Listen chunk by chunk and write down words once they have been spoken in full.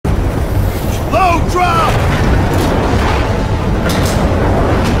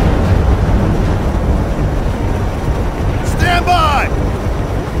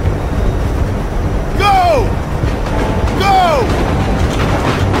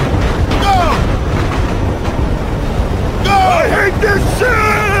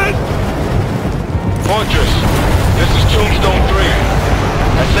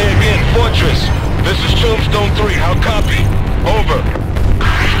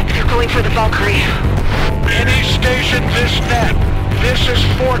for the Valkyrie. Any station this net. This is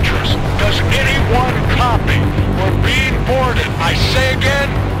Fortress. Does anyone copy? We're being boarded. I say again,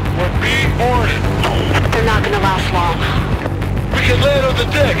 we're being boarded. They're not gonna last long. We can land on the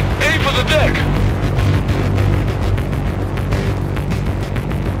deck. Aim for the deck.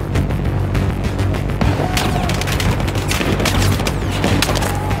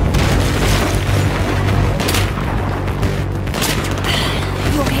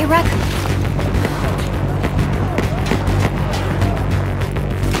 You okay, Rec?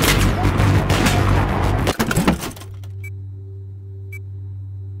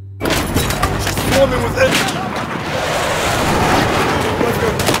 Swarming with enemies. Let's go.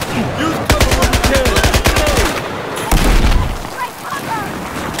 Use cover when you can.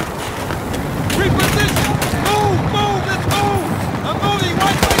 Reposition! Move! Let's move! I'm moving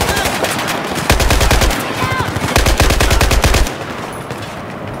right like this!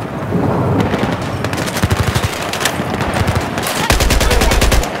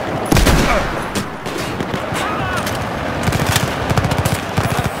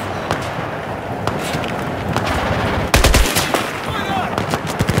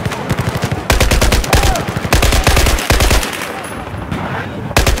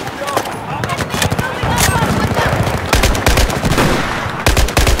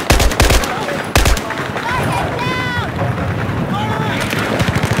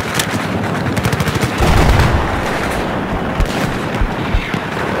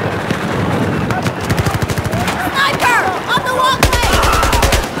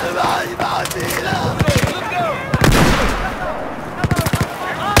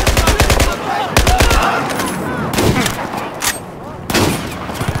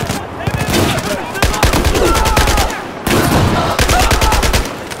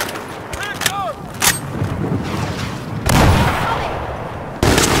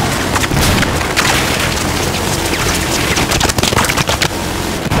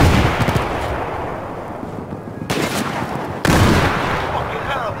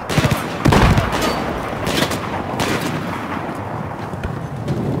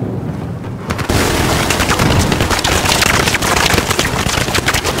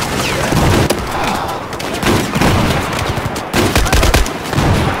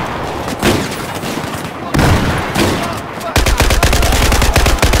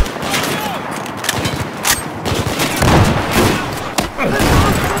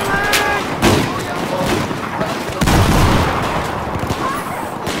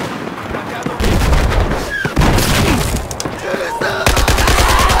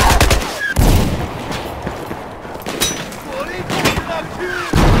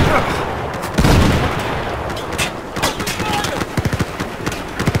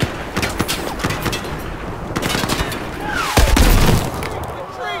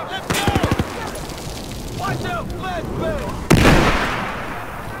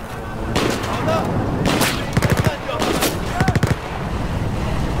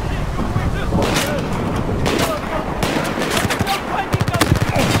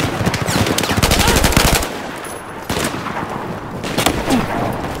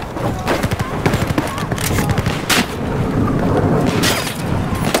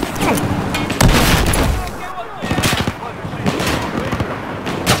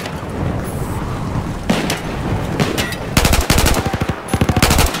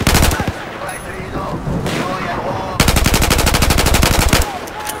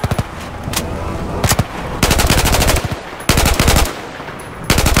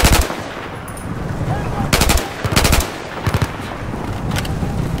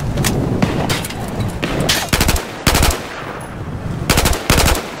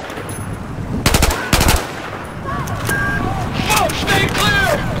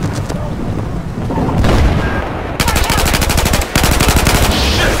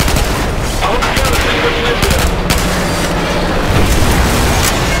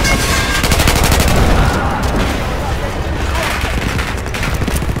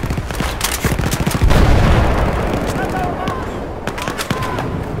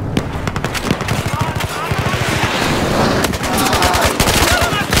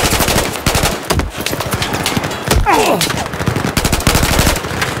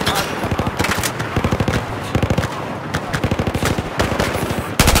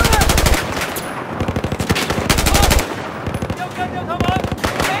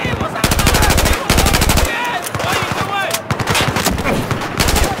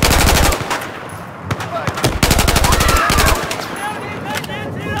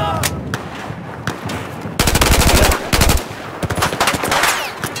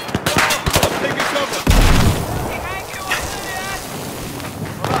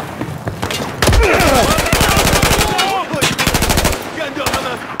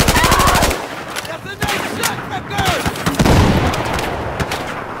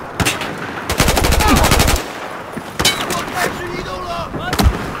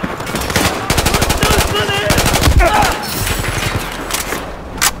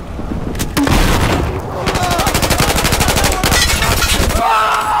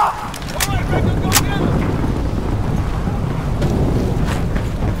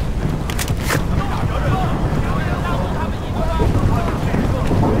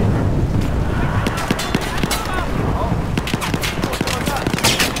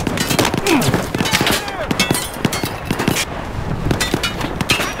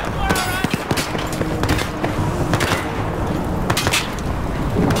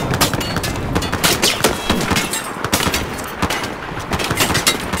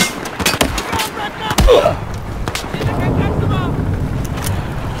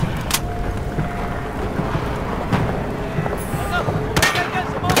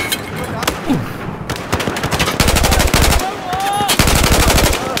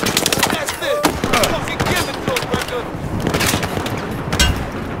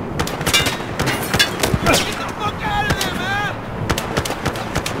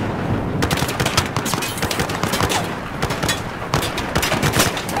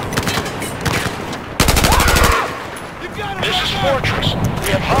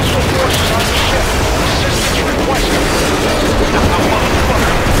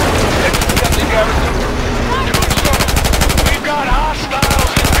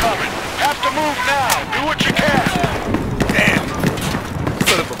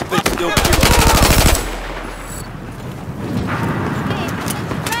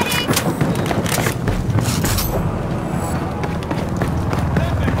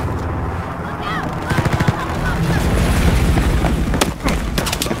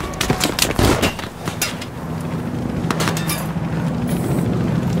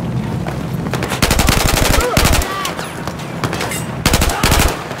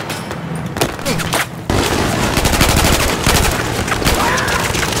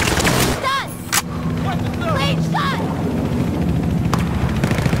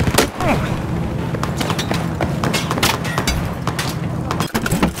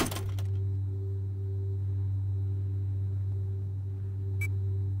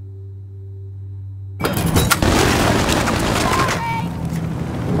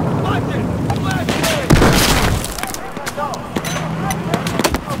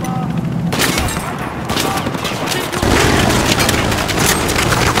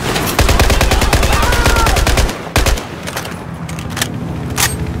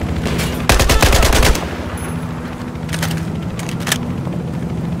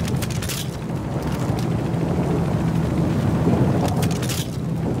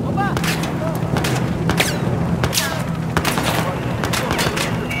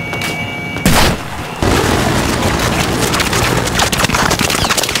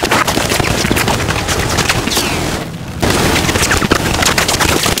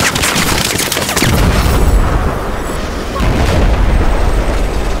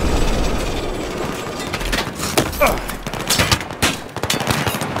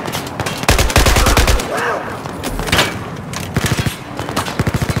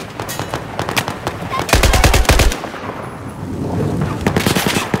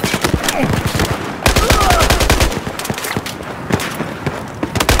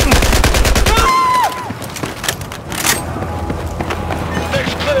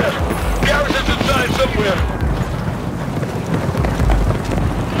 clear. Garrison's inside somewhere.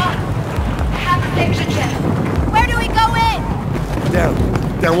 Come on. Have a section check. Where do we go in?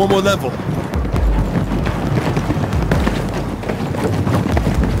 Down one more level.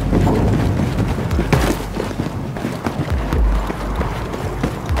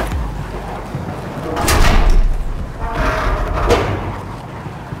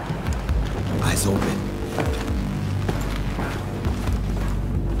 Eyes open.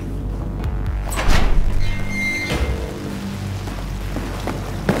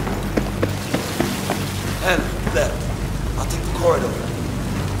 And left. I'll take the corridor.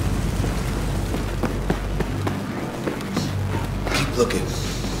 Keep looking.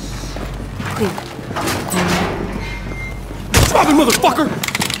 Clear. Drop it, motherfucker!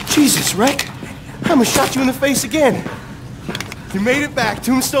 Jesus, Rek. I almost shot you in the face again. You made it back.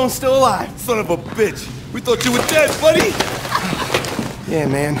 Tombstone's still alive. Son of a bitch. We thought you were dead, buddy. Yeah,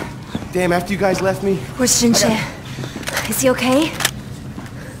 man. Damn, after you guys left me, Where's Jinche? Is he okay?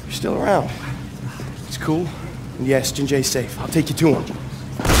 you're still around. It's cool. And yes, Jinjae's safe. I'll take you to him.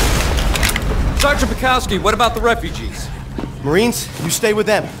 Sergeant Bukowski, what about the refugees? Marines, you stay with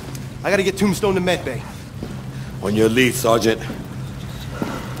them. I gotta get Tombstone to medbay. On your lead, Sergeant.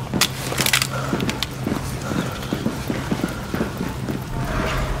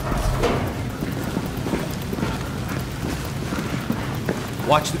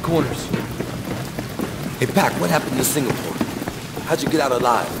 Watch the corners. Hey, Pac, what happened to Singapore? How'd you get out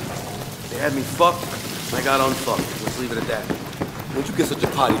alive? They had me fucked, and I got unfucked. Let's leave it at that. When'd you get such a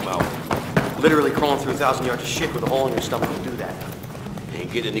potty mouth? Literally crawling through 1,000 yards of shit with a hole in your stomach to do that.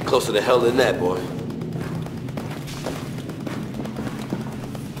 Ain't get any closer to hell than that, boy.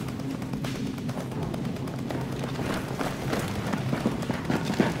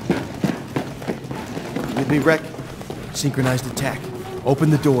 With me, Rek? Synchronized attack. Open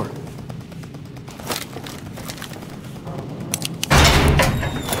the door.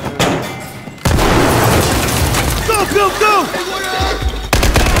 Go!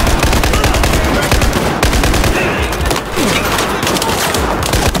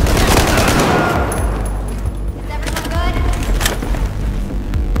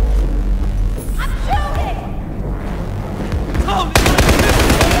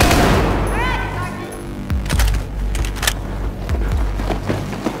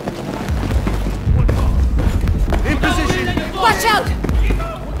 Watch out!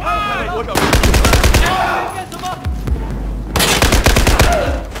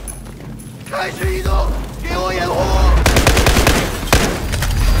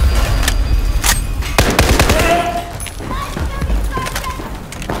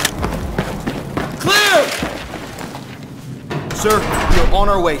 Sir, we're on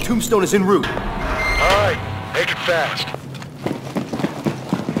our way. Tombstone is en route. All right, make it fast.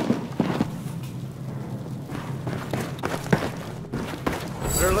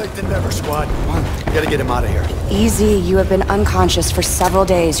 Better late than never, squad. Come on, we gotta get him out of here. Easy, you have been unconscious for several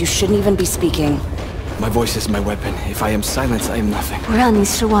days. You shouldn't even be speaking. My voice is my weapon. If I am silent, I am nothing. 我让你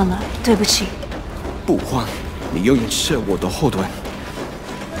失望了，对不起。不慌，你永远是我的后盾。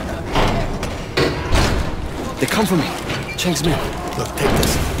They come for me. Cheng's men. Look, take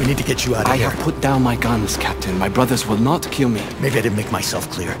this. We need to get you out of I here. have put down my guns, Captain. My brothers will not kill me. Maybe I didn't make myself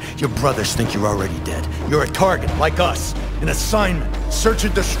clear. Your brothers think you're already dead. You're a target, like us. An assignment. Search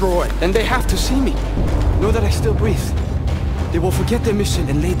and destroy. And they have to see me. Know that I still breathe. They will forget their mission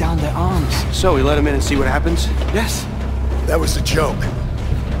and lay down their arms. So, we let him in and see what happens? Yes. That was a joke.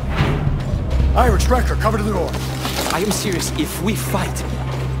 Irish, Wrecker, cover to the door. I am serious. If we fight,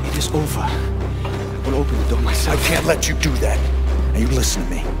 it is over. I will open the door I myself. can't let you do that. Now you listen to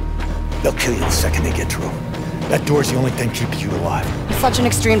me. They'll kill you the second they get through. That door's the only thing keeping you alive. It's such an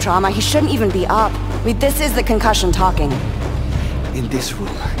extreme trauma. He shouldn't even be up. I mean, this is the concussion talking. In this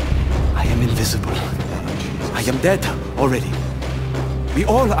room, I am invisible. I am dead already. We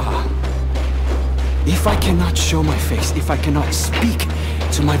all are. If I cannot show my face, if I cannot speak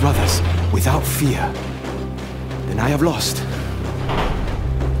to my brothers without fear, then I have lost.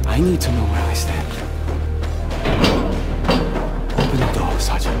 I need to know where I stand. Open the door,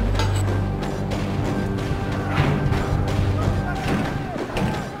 Sergeant.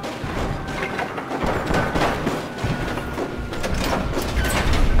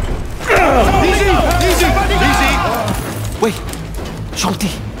 Easy! 喂，兄弟，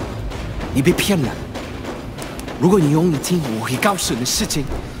你被骗了。如果你用力听，我会告诉你事情。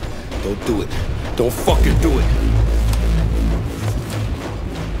 Don't do it. Don't fucking do it.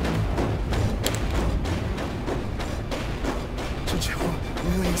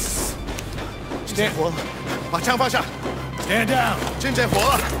 把枪放下。Stand down. 舰载火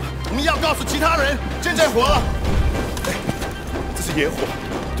了，我们要告诉其他人，舰载火了。哎，这是野火，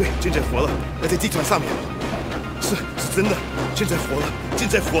对，舰载火了，那在地船上面。是真的，舰载火了，舰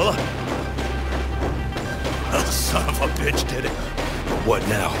载火了。Oh, son of a bitch did it. But what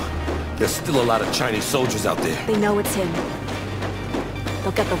now? There's still a lot of Chinese soldiers out there. They know it's him.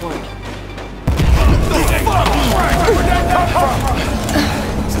 They'll get the word.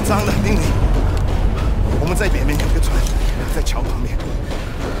 是脏的，经理。我们在北面有个船，在桥旁边。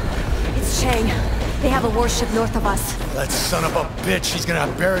It's Chang. They have a warship north of us. That son of a bitch, he's gonna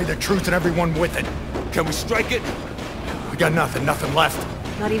bury the truth and everyone with it. Can we strike it? We got nothing left.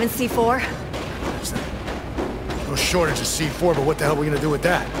 Not even C4? No shortage of C4, but what the hell are we gonna do with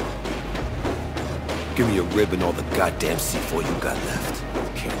that? Give me a rib and all the goddamn C4 you got left.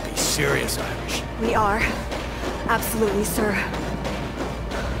 Can't be serious, Irish. We are. Absolutely, sir.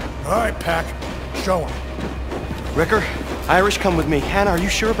 All right, Pac. Show him. Ricker, Irish, come with me. Hannah, are you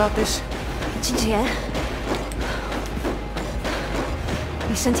sure about this? 金智妍，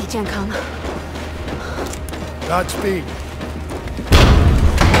你身体健康吗？ Godspeed.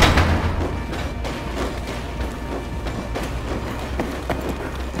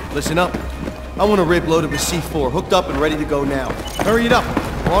 Listen up. I want a rib loaded with C4, hooked up and ready to go now. Hurry it up.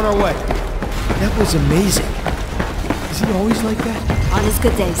 We're on our way. That was amazing. Is he always like that? On his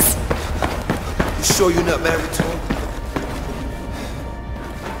good days. You sure you're not married to him?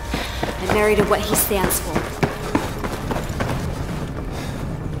 I'm married to what he stands for.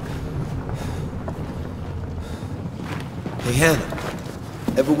 Hey,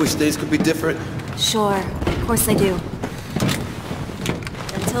 Hannah. Ever wish days could be different? Sure, of course I do.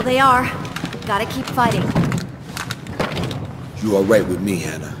 Until they are, gotta keep fighting. You all right with me,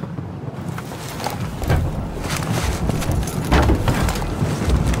 Hannah?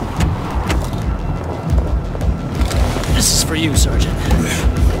 This is for you, Sergeant.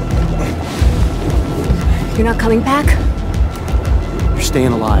 You're not coming back? You're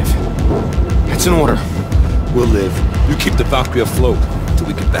staying alive. It's an order. We'll live. You keep the Valkyrie afloat till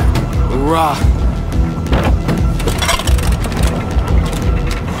we get back. Hoorah!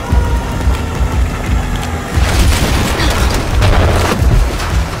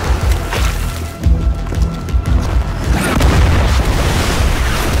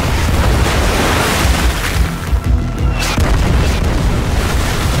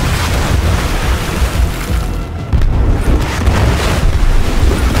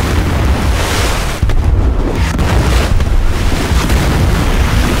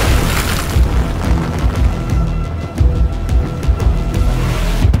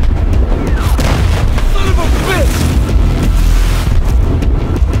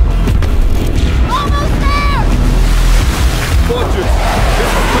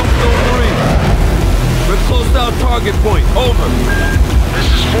 Target point, over. This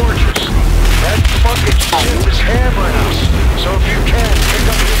is Fortress. That fucking ship is hammering us. So if you can, pick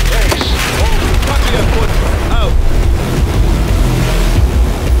up your pace. Over. Copy that, Fortress. Out.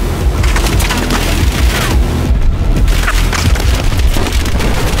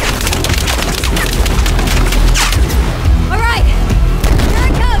 All right, here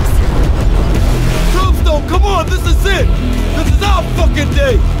it comes. Tombstone, come on, this is it. This is our fucking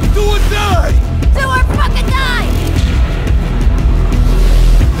day. Do or die. Do or fucking die!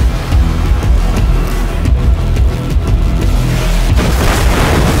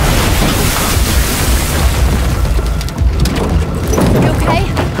 You okay?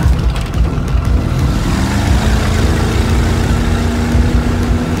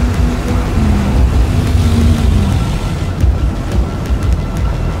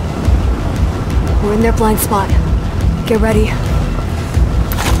 We're in their blind spot. Get ready.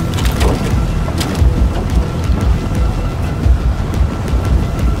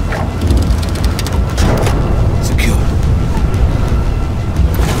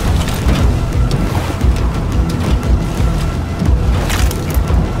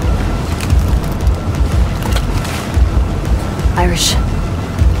 Irish.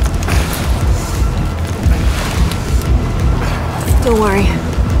 Don't worry.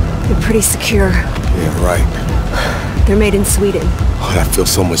 They're pretty secure. Yeah, right. They're made in Sweden. Oh, that feels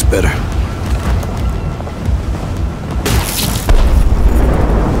so much better.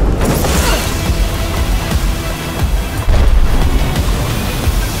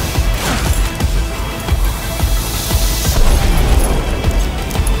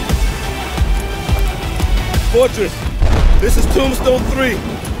 Fortress, this is Tombstone 3.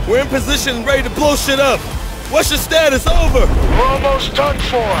 We're in position and ready to blow shit up. What's your status? Over. We're almost done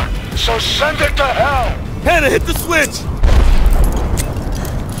for, so send it to hell. Hannah, hit the switch.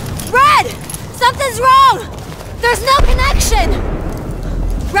 Red! Something's wrong! There's no connection!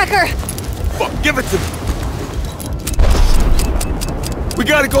 Wrecker! Fuck, give it to me. We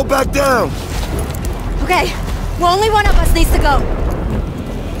gotta go back down. Okay, well, only one of us needs to go.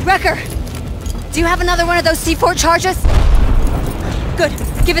 Wrecker, do you have another one of those C4 charges? Good,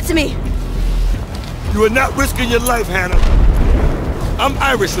 give it to me. You are not risking your life, Hannah. I'm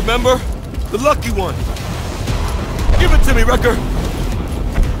Irish, remember? The lucky one. Give it to me, Wrecker.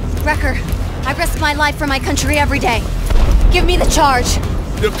 Wrecker, I risk my life for my country every day. Give me the charge.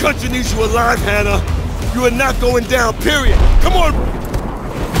 Your country needs you alive, Hannah. You are not going down, period. Come on!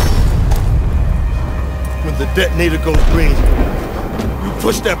 When the detonator goes green, you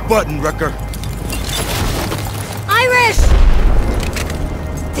push that button, Wrecker. Irish!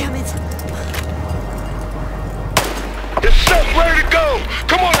 Damn it. It's set, ready to go!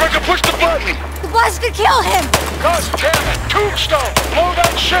 Come on, Wrecker, push the button! The blast could kill him! God damn it! Tombstone! Blow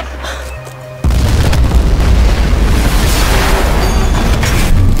that ship!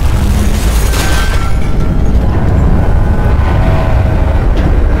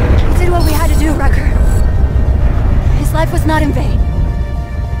 We did what we had to do, Wrecker. His life was not in vain.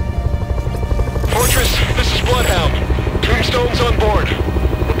 Fortress, this is Bloodhound. Tombstone's on board.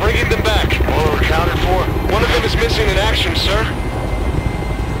 We're bringing them back. All accounted for? One of them is missing in action, sir.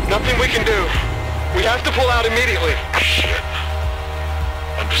 Nothing we can do. We have to pull out immediately. Shit.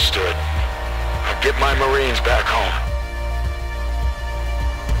 Understood. I'll get my Marines back home.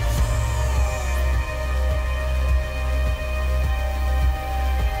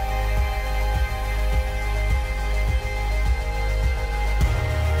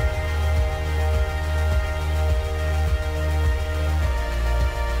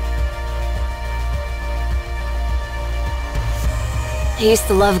 I used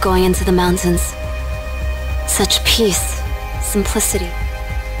to love going into the mountains. Such peace, simplicity.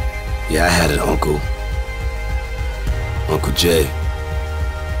 Yeah, I had an uncle. Uncle Jay.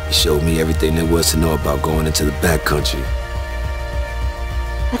 He showed me everything there was to know about going into the backcountry.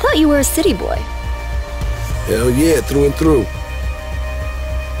 I thought you were a city boy. Hell yeah, through and through.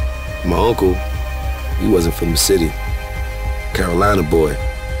 My uncle, he wasn't from the city. Carolina boy.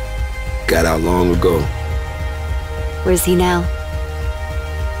 Got out long ago. Where's he now?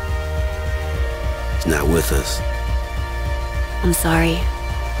 He's not with us. I'm sorry.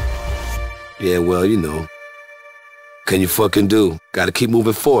 Yeah, well, you know. Can you fucking do? Gotta keep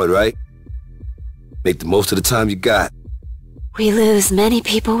moving forward, right? Make the most of the time you got. We lose many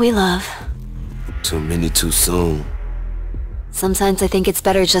people we love. Too many too soon. Sometimes I think it's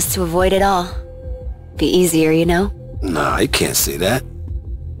better just to avoid it all. Be easier, you know? Nah, you can't say that.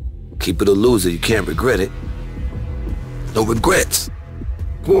 Keep it a loser, you can't regret it. No regrets.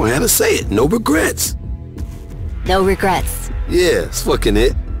 Come on, Hannah, say it. No regrets. No regrets. Yeah, that's fucking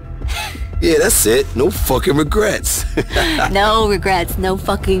it. Yeah, that's it. No fucking regrets. No regrets. No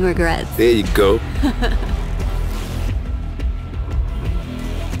fucking regrets. There you go.